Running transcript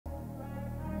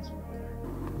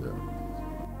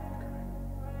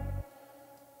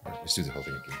Let's do the whole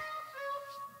thing again.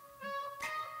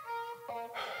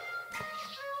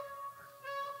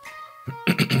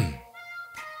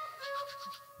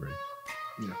 Ready?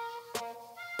 Yeah.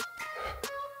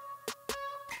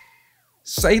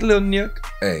 Say, Lil Nick,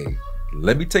 hey,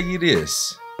 let me tell you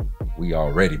this. We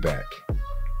already back.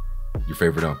 Your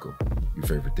favorite uncle, your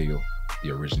favorite Theo,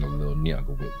 the original Lil Nick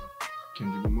with me.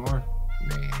 Kendrick Lamar.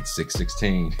 Man,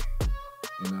 616.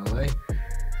 In LA.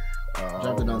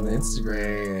 Dropped it on the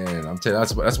Instagram. Man, I'm telling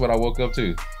you, that's what I woke up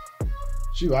to.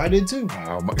 Shoot, I did too.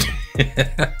 Oh my.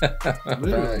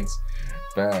 Literally.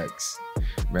 Facts.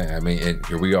 Man, I mean, and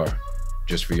here we are,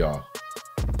 just for y'all.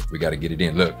 We got to get it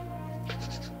in. Look,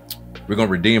 we're gonna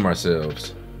redeem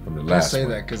ourselves from the last. Say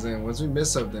one. that because then once we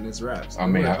miss something, it's raps. I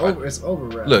mean, it's over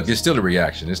raps. Look, it's still a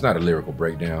reaction. It's not a lyrical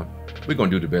breakdown. We're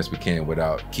gonna do the best we can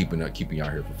without keeping y'all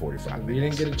here for 45 minutes. You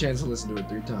didn't get a chance to listen to it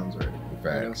 3 times already.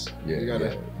 Facts. You know?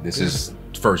 Yeah. This is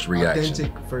first reaction.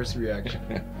 Authentic first reaction.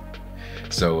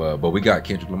 So, but we got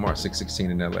Kendrick Lamar,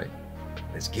 616 in LA.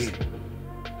 Let's get it.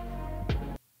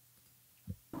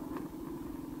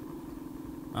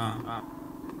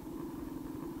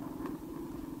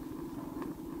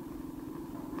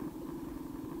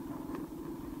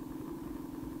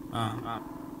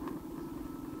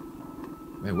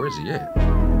 Man, where's he at?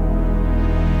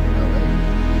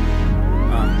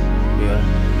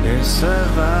 Yeah. It's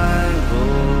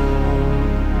survival.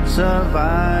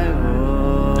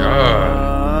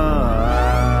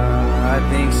 I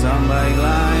think somebody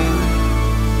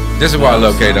lying. This is why I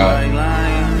love KDOT.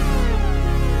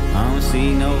 I don't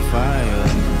see no fire.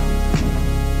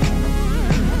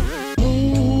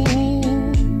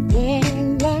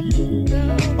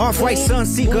 Off-white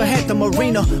Sunseeker had the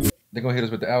marina. They're gonna hit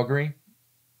us with the Al Green?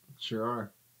 Sure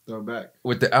are. Throw back.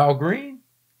 With the Al Green?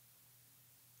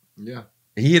 Yeah.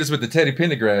 He hit us with the Teddy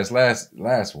Pendergrass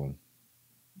last one.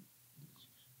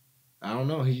 I don't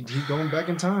know. He going back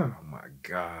in time. Oh my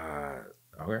God.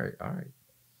 All right.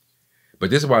 But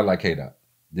this is why I like KDOT.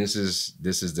 This is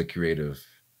the creative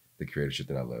shit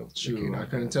that I love. Shoot, I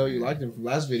couldn't tell you liked him from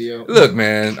last video. Look,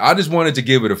 man, I just wanted to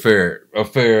give it a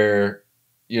fair,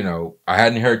 you know, I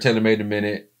hadn't heard Taylor Made in a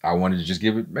minute. I wanted to just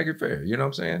make it fair. You know what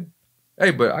I'm saying?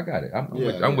 Hey, but I got it. I'm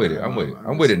with it. I'm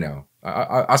with it now.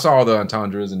 I saw all the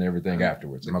entendres and everything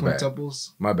afterwards. The My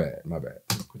quintuples. bad.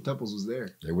 Quintuples was there.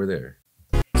 They were there.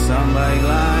 Somebody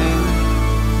lying.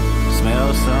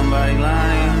 Smell somebody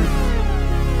lying.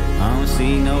 I don't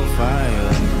see no fire.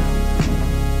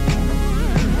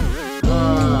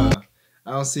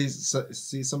 I don't see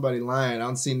somebody lying. I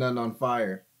don't see nothing on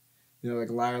fire. You know, like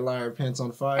liar, liar, pants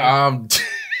on fire. No,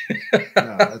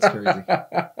 that's crazy.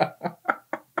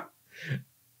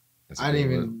 I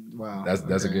didn't even. Wow.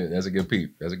 That's a good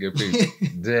peep. That's a good peep.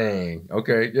 Dang.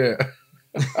 Okay. Yeah.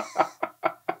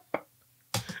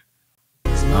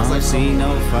 Smells like see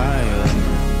no fire.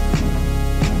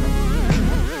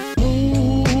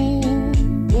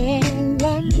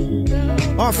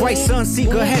 Off-white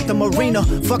Sunseeker had the marina.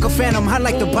 Fuck a phantom, I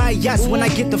like to buy yachts when I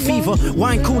get the fever.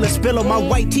 Wine cooler, spill on my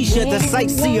white t-shirt, the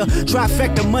sightseer.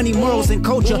 Trifecta, money, morals, and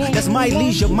culture. That's my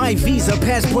leisure, my visa.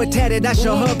 Passport tatted, I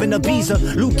show hub in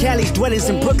Ibiza. Luke Callie's dwellings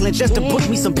in Brooklyn just to book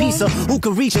me some pizza. Who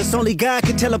can reach us? Only God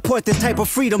can teleport this type of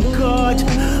freedom. God,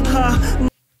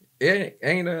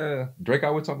 Ain't Drake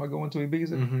always talking about going to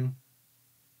Ibiza? Mm-hmm.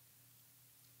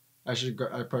 I should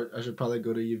probably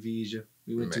go to Ibiza.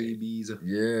 We went to Ibiza.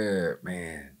 Yeah,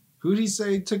 man. Who'd he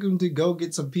say took him to go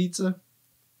get some pizza?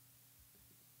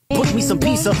 Book me some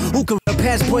pizza. Who can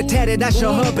passport tatted? I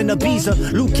show hub in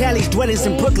Ibiza. Luke Callie's dwellings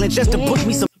in Brooklyn just to book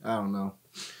me some. I don't know.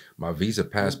 My Visa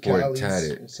passport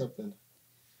tatted. Or something.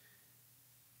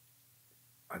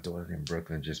 My daughter in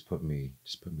Brooklyn just put me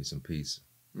some pizza.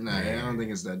 Nah, I don't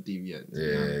think it's that deep yet.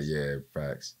 Yeah,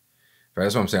 facts.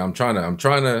 That's what I'm saying. I'm trying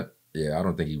to. Yeah, I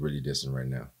don't think he really dissing right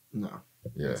now. No.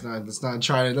 Yeah. Let's not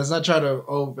try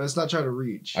to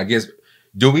reach. I guess.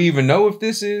 Do we even know if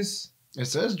this is? It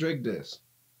says Drake diss.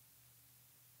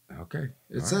 Okay.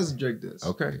 It says Drake diss.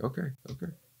 Okay.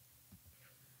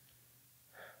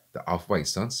 The Off-White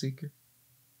Sunseeker.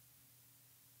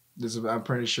 I'm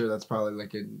pretty sure that's probably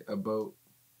like a boat.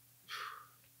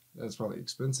 That's probably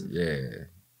expensive. Yeah.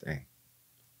 Dang.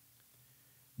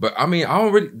 But I mean,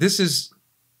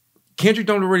 Kendrick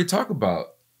don't already talk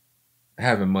about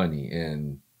having money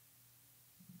and,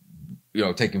 you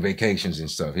know, taking vacations and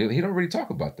stuff. He don't really talk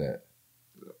about that.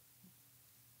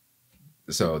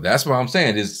 So that's what I'm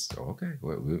saying is okay.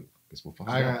 We'll find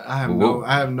out. I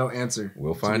have no answer.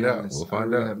 We'll find out. Honest. We'll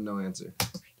find out. I have no answer.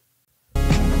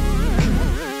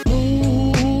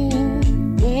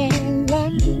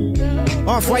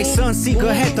 Off-white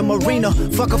Sunseeker had the marina.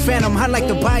 Fuck a phantom, I like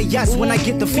to buy yachts when I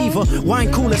get the fever.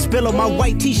 Wine cooler spill on my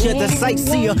white t-shirt, the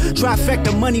sightseer.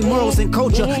 Trifecta, money, morals, and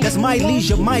culture. That's my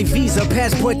leisure, my visa.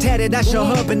 Passport tatted, I show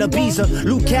hub in Ibiza.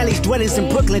 Luke Callie's dwellings in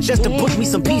Brooklyn just to book me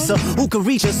some pizza. Who can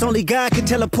reach us? Only God can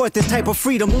teleport this type of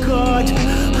freedom. God,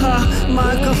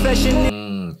 my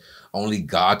confession. Only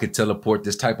God could teleport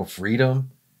this type of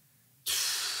freedom.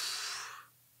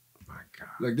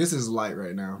 Look, this is light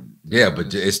right now. Yeah,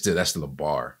 but it's still that's still a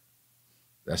bar.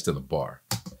 That's still a bar.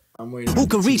 I'm waiting. Who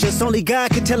can reach us? Only God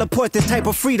can teleport this type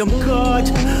of freedom. God,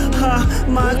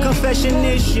 my confession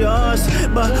is yours.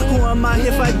 But who am I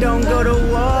if I don't go to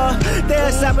war?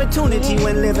 There's opportunity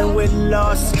when living with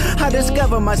loss. I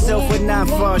discover myself when I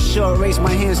fall short. Raise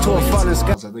my hands to a fallen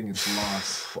sky. I think it's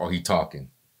lost. Oh, he talking.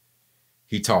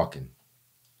 He talking.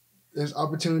 There's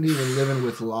opportunity when living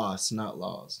with loss, not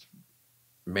lost.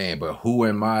 Man, but who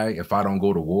am I if I don't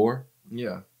go to war?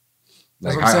 Yeah.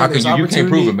 Like, how can you can't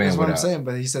prove a man that's what without. I'm saying,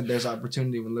 but he said there's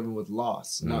opportunity when living with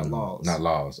loss, not laws. Not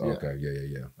laws. Yeah. Okay,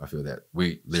 yeah. I feel that.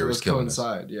 Lyrics so killing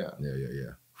coincide, us. Yeah.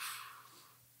 Yeah.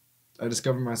 I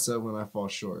discover myself when I fall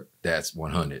short. That's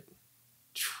 100.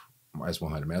 That's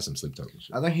 100. Man, that's some sleep talking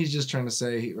shit. I think he's just trying to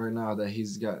say right now that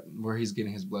he's got where he's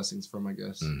getting his blessings from, I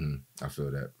guess. I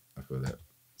feel that.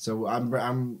 So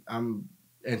I'm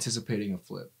anticipating a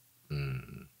flip.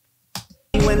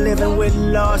 When living with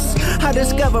loss, I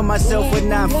discover myself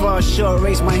when I fall short.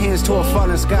 Raise my hands to a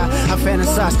fallen sky. I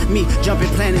fantasize me jumping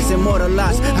planets,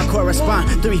 immortalized. I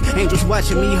correspond. 3 angels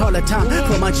watching me all the time.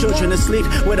 Put my children to sleep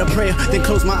with a prayer, then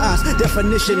close my eyes.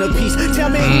 Definition of peace. Tell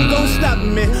me who gon' stop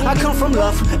me? I come from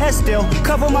love, and still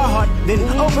cover my heart, then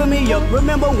open me up.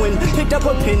 Remember when picked up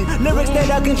a pen, lyrics that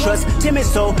I can trust. Timid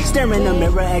soul, staring in the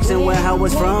mirror, asking where I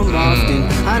was from. Often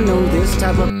I know this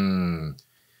type of.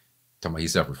 Talking about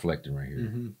he's self-reflecting right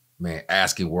here. Man,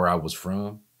 asking where I was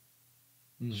from.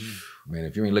 Man,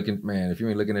 if you ain't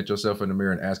looking at yourself in the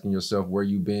mirror and asking yourself where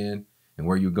you been and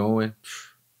where you going,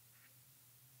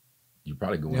 you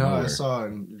probably going nowhere. I saw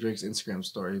in Drake's Instagram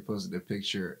story, he posted a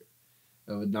picture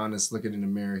of Adonis looking in the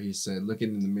mirror. He said,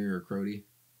 "Looking in the mirror, Crody."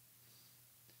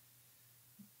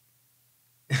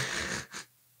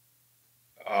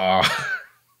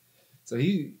 So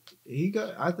he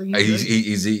got. I think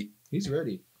he's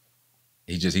ready.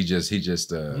 He just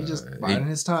biding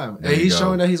his time. Hey, he's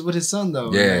showing that he's with his son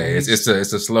though. Yeah, it's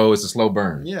a slow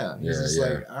burn. Yeah, he's just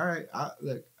like, all right.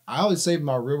 I always save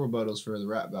my real rebuttals for the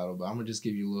rap battle, but I'm gonna just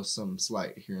give you a little something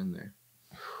slight here and there.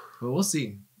 But we'll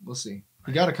see.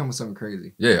 You got to come with something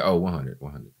crazy. Yeah. Oh, 100.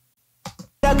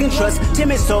 I can trust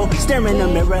timid soul, staring in the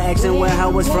mirror, asking where I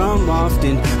was from.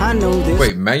 Often I know this.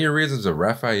 Wait, mannerisms of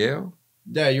Raphael?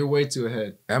 Yeah, you're way too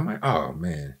ahead. Am I? Oh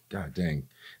man, god dang.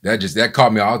 That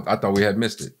caught me. I thought we had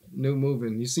missed it. New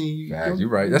moving. You see, you're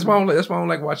right. That's why I don't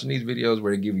like watching these videos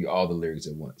where they give you all the lyrics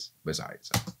at once. But it's all right.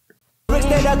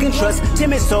 That I can trust,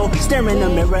 timid soul, staring in the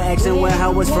mirror, asking where I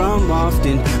was from.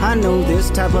 Often I know this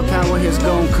type of power has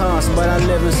gonna cost, but I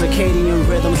live in circadian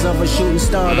rhythms of a shooting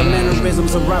star. The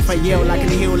mannerisms of Raphael, I can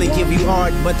heal and give you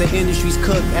art, but the industry's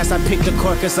cooked as I pick the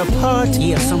carcass apart.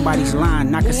 Yeah, somebody's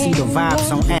lying. I can see the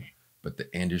vibes on. But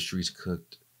the industry's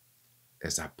cooked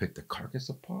as I pick the carcass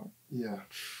apart. Yeah.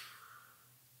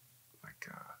 My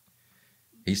God.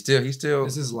 He's still.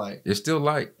 This is light. It's still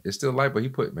light, but he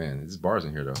put, man, there's bars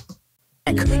in here though.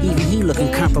 Even he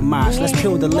looking compromised. Let's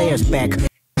peel the layers back.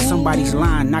 Somebody's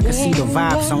lying, I can see the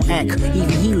vibes on act. Even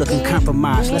he looking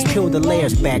compromised. Let's peel the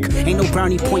layers back. Ain't no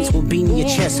brownie points will be in your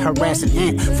chest, harassing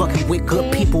ant. Fucking with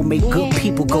good people, make good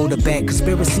people go to bed.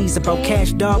 Conspiracies about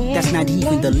cash, dog, that's not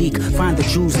even the leak. Find the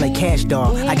Jews like cash,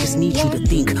 dog. I just need you to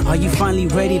think. Are you finally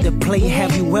ready to play?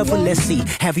 Have you ever, let's see,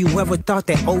 have you ever thought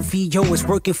that OVO is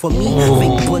working for me?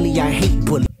 Fake bully, I hate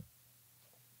bully.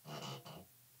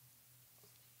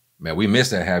 Man, we missed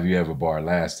that Have You Ever bar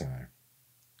last time.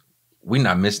 We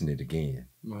not missing it again.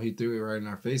 Well, he threw it right in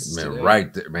our faces man, today.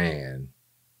 Right there, man.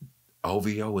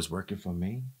 OVO is working for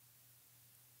me?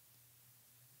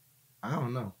 I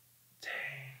don't know. Dang.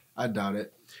 I doubt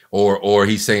it. Or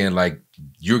he's saying, like,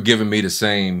 you're giving me the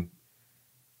same,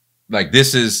 like,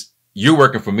 you're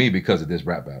working for me because of this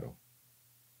rap battle.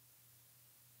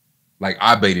 Like,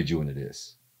 I baited you into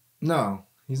this. No,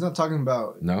 he's not talking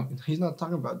about. No? He's not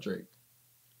talking about Drake.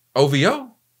 OVO?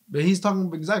 But he's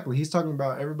talking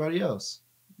about everybody else.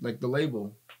 Like the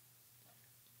label.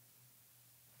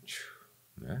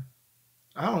 Yeah.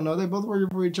 I don't know. They both working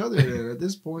for each other at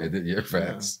this point. Yeah,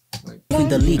 facts. In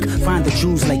the leak, find the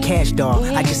jewels like cash, dog.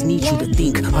 I just need you to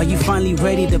think. Are you finally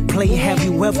ready to play? Have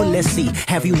you ever, let's see,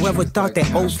 have you ever thought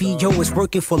that OVO is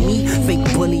working for me? Fake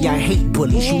bully, I hate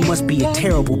bullies. You must be a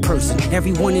terrible person.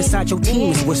 Everyone inside your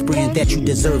team is whispering that you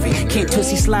deserve it. Can't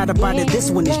Tootsie slide up out of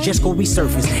this one, it's just gonna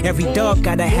resurface. Every dog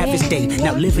gotta have his day,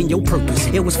 now living your purpose.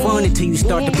 It was fun until you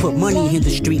start to put money in the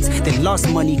streets. They lost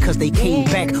money cause they came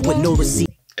back with no receipt.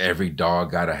 Every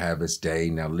dog gotta have its day,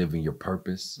 now living your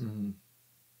purpose.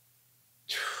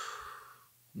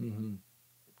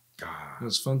 God. It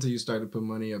was fun till you started to put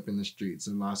money up in the streets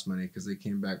and lost money because they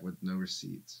came back with no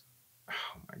receipts.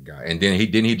 Oh my God. And then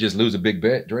he just lose a big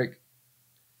bet, Drake?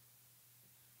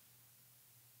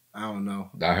 I don't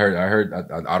know.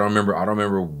 I don't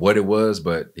remember what it was,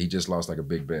 but he just lost like a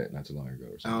big bet not too long ago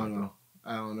or something. I don't know.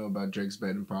 I don't know about Drake's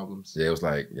betting problems. Yeah, it was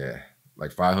like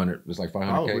 500. It was like 500K.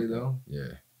 Probably though. Yeah.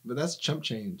 But that's chump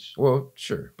change. Well,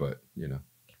 sure, but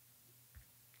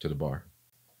to the bar.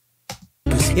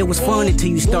 It was fun until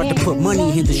you start to put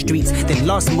money in the streets. They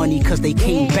lost money cause they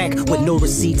came back with no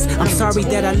receipts. I'm sorry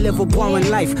that I live a boring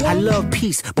life. I love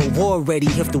peace, but war ready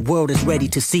if the world is ready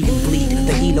to see you bleed.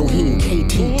 The Elohim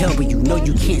KTW. No,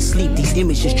 you can't sleep. These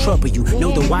images trouble you.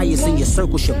 Know the wires in your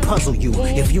circle should puzzle you.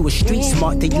 If you were street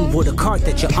smart, then you would have caught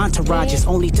that your entourage is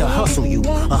only to hustle you.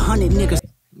 100 niggas.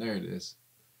 There it is.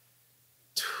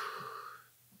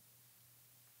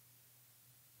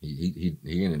 He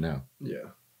in it now. Yeah.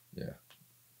 Yeah.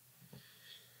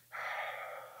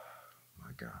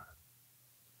 My God.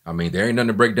 I mean, there ain't nothing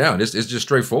to break down. It's just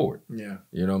straightforward. Yeah.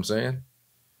 You know what I'm saying?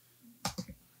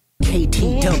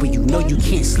 KTW, no you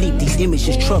can't sleep, these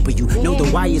images trouble you. Know the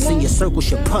wires in your circle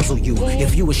should puzzle you.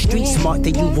 If you were street smart,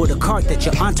 then you would've caught that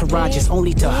your entourage is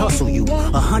only to hustle you.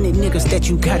 100 niggas that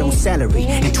you got on salary,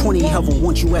 and 20 of them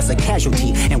want you as a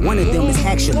casualty. And one of them is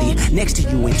actually next to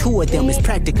you, and 2 of them is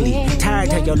practically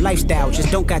tired of your lifestyle,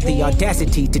 just don't got the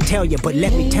audacity to tell you. But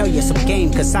let me tell you some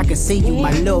game, cause I can see you,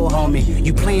 my little homie.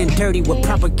 You playing dirty with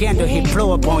propaganda, hit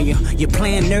blow up on you. You're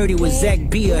playing nerdy with Zach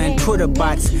Bia and Twitter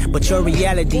bots, but your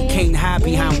reality can't hide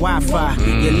behind Wi-Fi.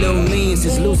 Your little means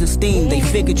is losing steam, they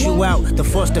figured you out. The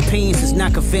first opinions is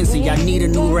not convincing, y'all need a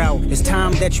new route. It's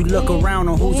time that you look around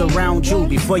on who's around you.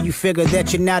 Before you figure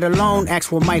that you're not alone,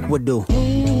 ask what Mike would do.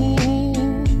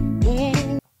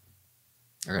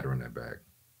 I gotta run that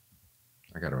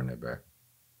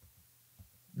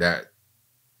back.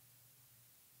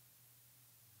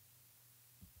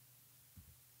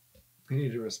 We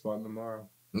need to respond tomorrow.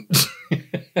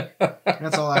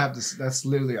 That's all I have to. That's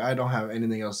literally. I don't have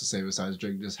anything else to say besides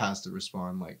Drake just has to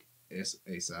respond like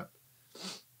ASAP.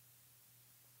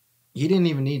 He didn't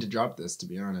even need to drop this, to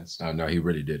be honest. Oh no, he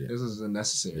really did it. This was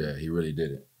unnecessary. Yeah, he really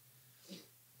did it.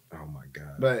 Oh my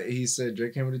God. But he said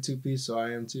Drake came with a 2-piece, so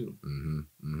I am too.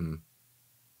 Man.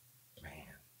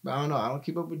 But I don't know. I don't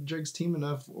keep up with Drake's team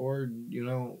enough, or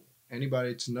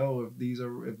anybody to know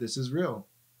if this is real.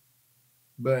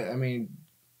 But I mean,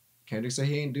 Kendrick said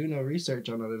he ain't do no research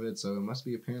on none of it, so it must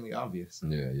be apparently obvious.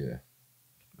 Yeah.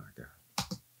 My God.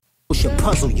 Should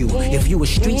puzzle you. If you were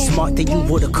street smart, then you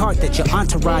would've caught that your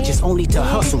entourage is only to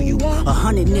hustle you.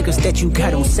 100 niggas that you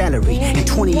got on salary, and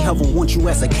 20 of them want you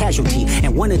as a casualty.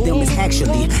 And one of them is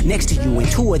actually next to you, and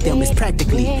 2 of them is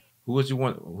practically. Who was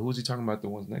he talking about? The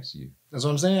ones next to you? That's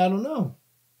what I'm saying. I don't know.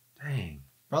 Dang.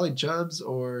 Probably Chubbs,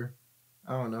 or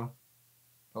I don't know.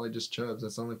 Probably just Chubbs.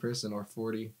 That's the only person. Or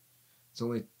 40. It's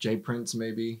only Jay Prince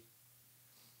maybe.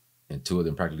 And 2 of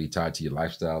them practically tied to your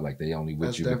lifestyle, like they only with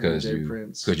That's you definitely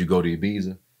because you go to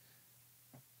Ibiza.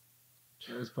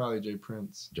 It's probably Jay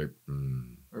Prince.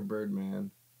 Or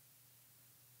Birdman.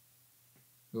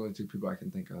 The only 2 people I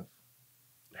can think of.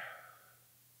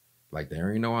 Like there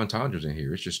ain't no entendres in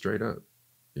here. It's just straight up.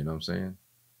 You know what I'm saying?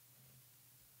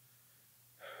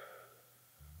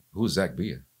 Who's Zach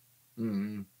Bia?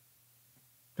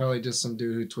 Probably just some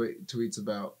dude who tweets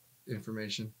about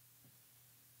information.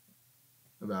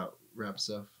 About rap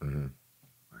stuff. My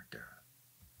God.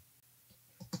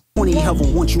 20 of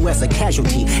them want you as a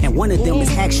casualty, and one of them is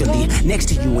actually next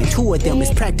to you, and 2 of them is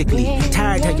practically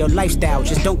tired of your lifestyle,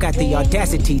 just don't got the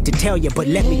audacity to tell you. But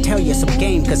let me tell you some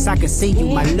game, cause I can see you,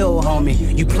 my little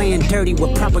homie. You playing dirty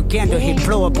with propaganda, hit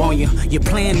blow up on you. You're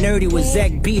playing nerdy with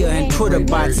Zach Bia and Twitter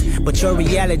bots, but your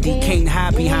reality can't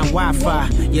hide behind Wi-Fi.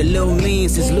 Your little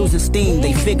means is losing steam,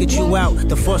 they figured you out.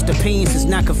 The first opinions is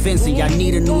not convincing, y'all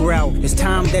need a new route. It's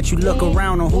time that you look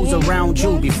around on who's around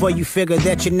you. Before you figure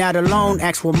that you're not alone,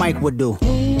 ask what Mike would do.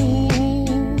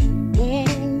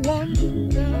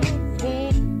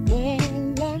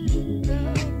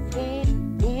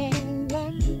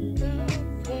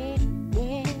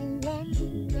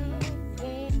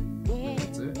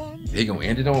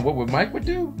 ended on what Mike would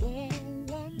do.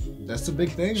 That's the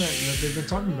big thing that they've been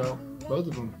talking about. Both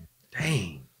of them.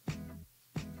 Dang.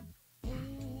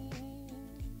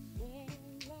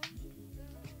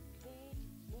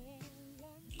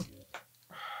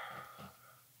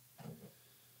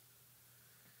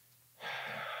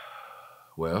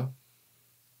 Well,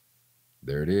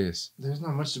 there it is. There's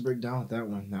not much to break down with that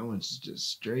one. That one's just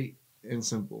straight and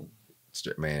simple.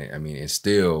 Man, I mean, it's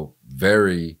still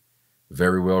very,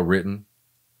 very well written.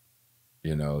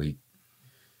 You know,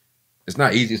 it's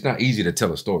not easy. It's not easy to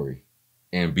tell a story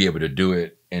and be able to do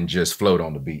it and just float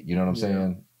on the beat. You know what I'm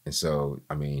saying? And so,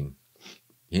 I mean,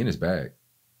 he in his bag.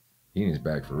 He in his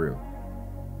bag for real.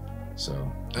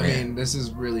 So, I mean, this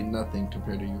is really nothing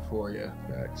compared to Euphoria.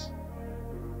 Facts.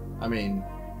 I mean,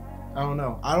 I don't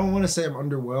know. I don't want to say I'm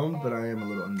underwhelmed, but I am a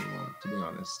little underwhelmed, to be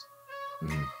honest.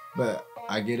 Mm-hmm. But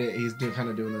I get it. He's kind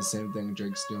of doing the same thing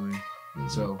Drake's doing. Mm-hmm.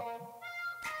 So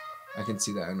I can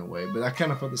see that in a way. But I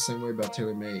kind of felt the same way about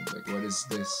Taylor Made. Like, what is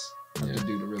this have to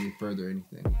do to really further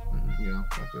anything? Mm-hmm. You know?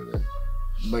 I feel that.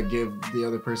 But give the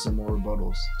other person more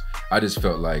rebuttals. I just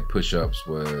felt like Push Ups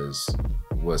was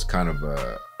kind of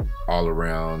a all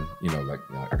around, you know, like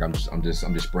I'm just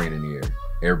spraying in the air.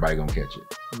 Everybody gonna catch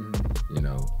it. Mm-hmm. You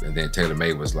know, and then Taylor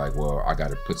Made was like, well, I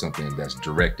got to put something that's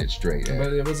directed straight at.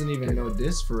 But it wasn't even no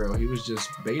diss for real. He was just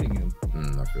baiting him.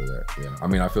 I feel that. Yeah, I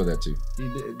mean, I feel that too. He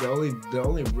did, the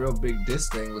only real big diss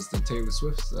thing was the Taylor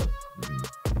Swift stuff.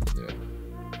 Mm-hmm. Yeah.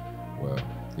 Well,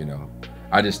 you know,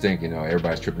 I just think, you know,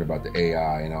 everybody's tripping about the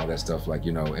AI and all that stuff. Like,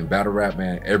 you know, in battle rap,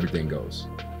 man, everything goes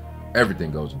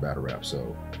in battle rap.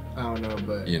 So I don't know,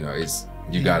 but you know, it's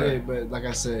you gotta. But like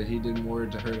I said, he did more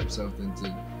to hurt himself than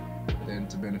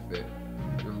to benefit.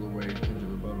 The way Kendrick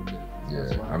rebutted it.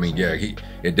 Yeah, I mean, yeah,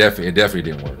 it definitely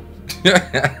didn't work.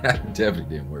 Definitely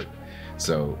didn't work.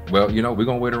 So, well, you know, we're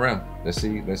gonna wait around. Let's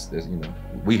see. Let's you know,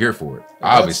 we here for it.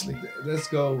 Obviously. Let's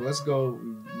go.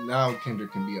 Now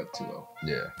Kendrick can be up 2-0.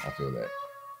 Yeah, I feel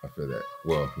that.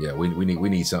 Well, yeah, we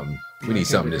need something. We need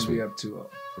something this week. Be up 2-0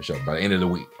 for sure by the end of the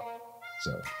week.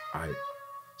 So, all right.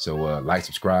 So, like,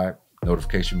 subscribe,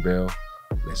 notification bell.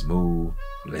 Let's move.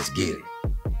 Let's get it.